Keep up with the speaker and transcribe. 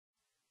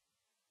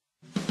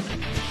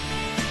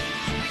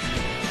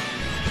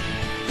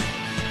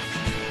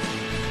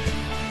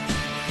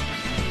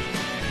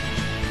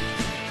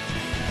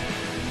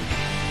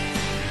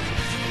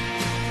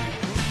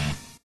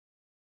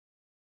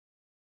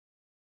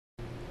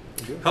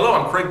Hello,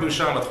 I'm Craig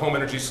Bushon with Home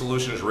Energy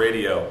Solutions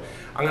Radio.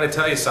 I'm going to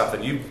tell you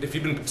something. If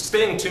you've been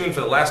staying tuned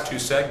for the last two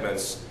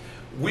segments,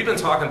 we've been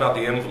talking about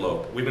the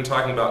envelope. We've been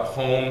talking about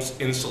home's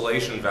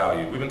insulation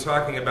value. We've been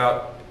talking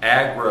about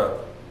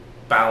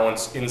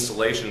Agribalance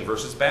insulation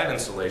versus bad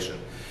insulation.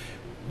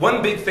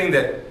 One big thing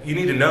that you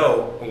need to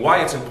know and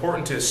why it's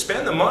important to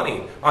spend the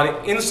money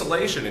on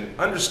insulation and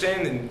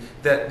understanding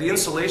that the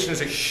insulation is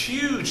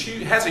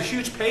has a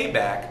huge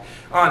payback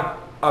on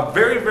a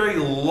very, very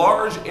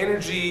large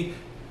energy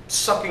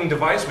sucking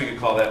device, we could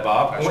call that,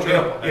 Bob. That's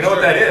You know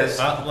what that is?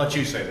 I'll let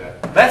you say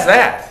that. That's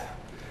that.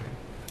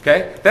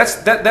 Okay?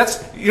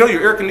 That's your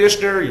air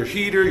conditioner, your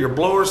heater, your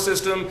blower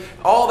system,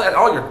 all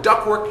your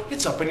ductwork,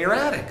 it's up in your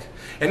attic.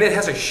 And it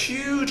has a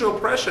huge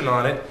oppression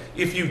on it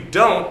if you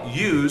don't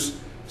use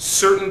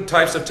certain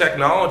types of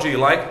technology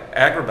like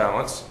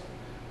Agribalance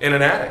in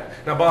an attic.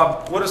 Now,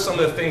 Bob, what are some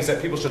of the things that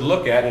people should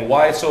look at and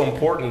why it's so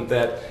important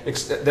that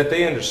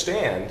they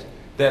understand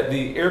that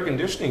the air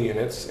conditioning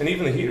units and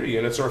even the heater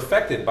units are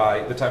affected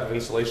by the type of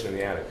insulation in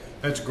the attic?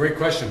 That's a great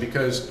question,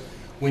 because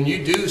when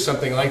you do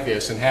something like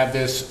this and have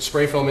this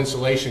spray foam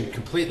insulation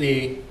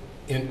completely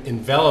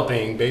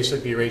enveloping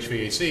basically your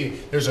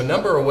HVAC, there's a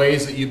number of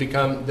ways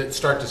that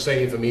start to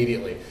save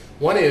immediately.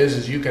 One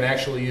is you can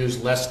actually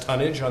use less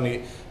tonnage on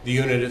the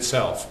unit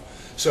itself.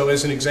 So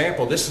as an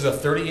example, this is a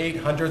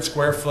 3,800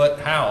 square foot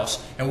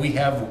house, and we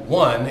have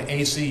one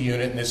AC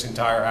unit in this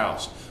entire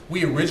house.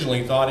 We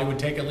originally thought it would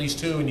take at least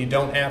two, and you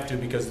don't have to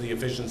because of the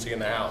efficiency in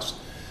the house.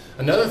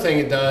 Another thing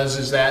it does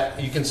is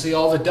that you can see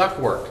all the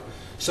ductwork.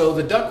 So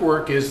the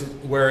ductwork is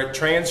where it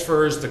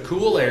transfers the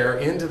cool air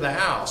into the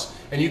house.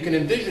 And you can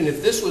envision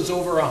if this was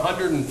over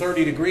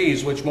 130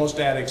 degrees, which most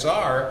attics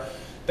are,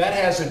 that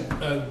has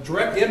a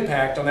direct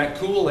impact on that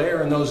cool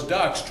air and those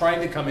ducts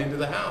trying to come into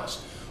the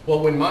house. Well,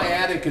 when my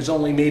attic is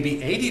only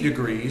maybe 80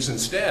 degrees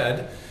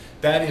instead,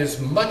 that is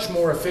much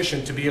more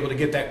efficient to be able to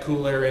get that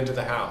cool air into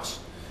the house.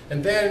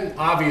 And then,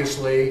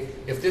 obviously,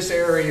 if this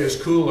area is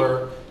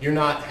cooler, you're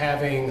not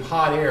having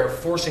hot air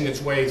forcing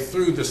its way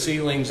through the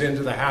ceilings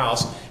into the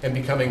house and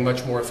becoming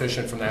much more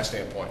efficient from that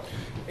standpoint.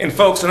 And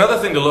folks, another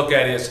thing to look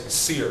at is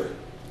SEER.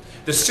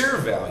 The SEER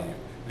value,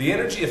 the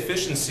energy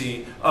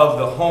efficiency of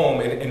the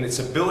home and its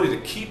ability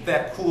to keep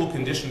that cool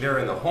conditioned air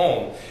in the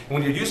home. And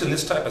when you're using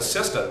this type of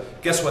system,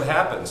 guess what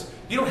happens?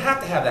 You don't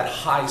have to have that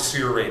high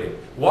SEER rating.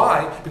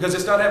 Why? Because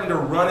it's not having to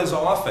run as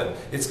often.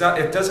 It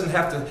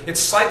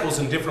cycles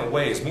in different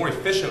ways, more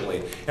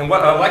efficiently. And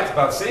what I liked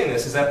about saying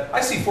this is that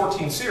I see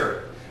 14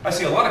 SEER. I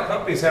see a lot of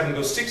companies having to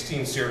go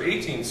 16 SEER,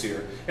 18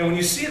 SEER. And when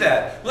you see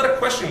that, let a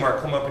question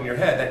mark come up in your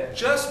head that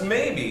just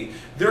maybe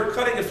they're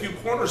cutting a few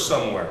corners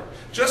somewhere.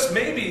 Just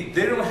maybe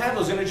they don't have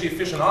those energy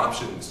efficient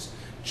options.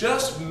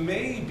 Just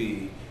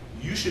maybe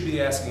you should be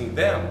asking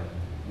them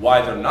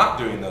why they're not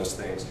doing those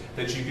things,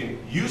 that you can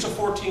use a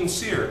 14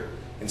 SEER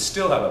and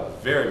still have a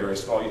very, very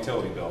small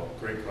utility bill.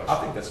 Great question. I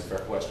think that's a fair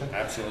question.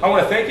 Absolutely. I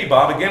want to thank you,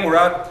 Bob. Again, we're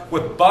out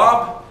with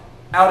Bob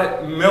out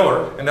at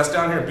Miller, and that's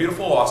down here in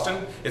beautiful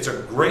Austin. It's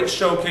a great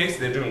showcase.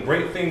 They're doing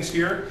great things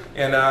here.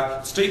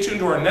 And stay tuned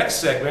to our next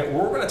segment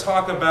where we're going to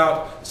talk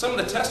about some of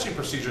the testing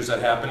procedures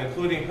that happen,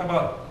 including, how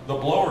about the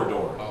blower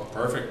door? Oh,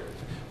 perfect.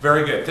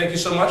 Very good. Thank you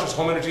so much. It's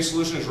Home Energy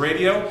Solutions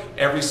Radio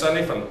every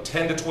Sunday from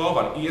 10 to 12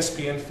 on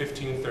ESPN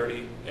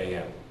 1530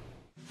 AM.